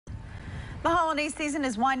The holiday season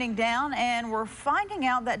is winding down, and we're finding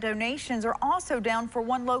out that donations are also down for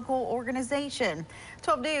one local organization.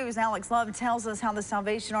 12 News' Alex Love tells us how the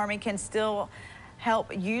Salvation Army can still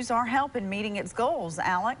use our help in meeting its goals.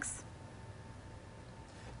 Alex?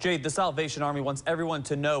 Jade, the Salvation Army wants everyone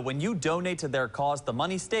to know when you donate to their cause, the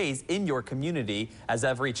money stays in your community as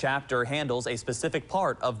every chapter handles a specific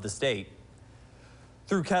part of the state.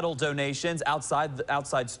 Through kettle donations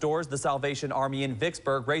outside stores, the Salvation Army in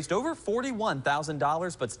Vicksburg raised over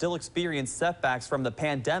 $41,000, but still experienced setbacks from the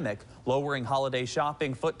pandemic, lowering holiday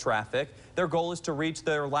shopping foot traffic. Their goal is to reach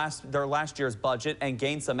their last year's budget and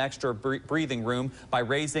gain some extra breathing room by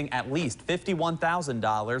raising at least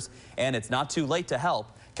 $51,000. And it's not too late to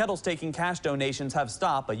help. Kettles taking cash donations have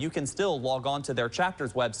stopped, but you can still log on to their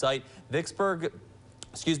chapter's website,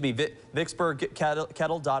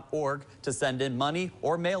 vicksburgkettle.org, to send in money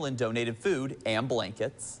or mail in donated food and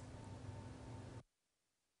blankets.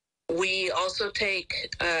 We also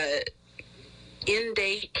take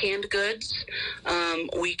in-date canned goods.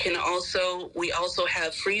 We also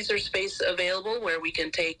have freezer space available where we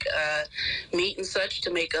can take meat and such to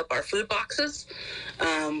make up our food boxes.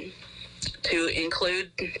 To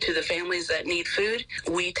include to the families that need food.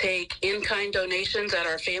 We take in-kind donations at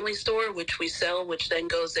our family store, which we sell, which then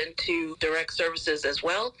goes into direct services as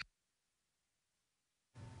well.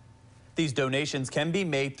 These donations can be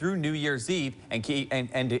made through New Year's Eve and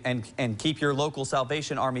keep your local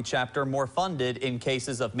Salvation Army chapter more funded in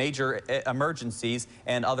cases of major emergencies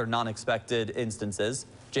and other non-expected instances.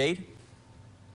 Jade?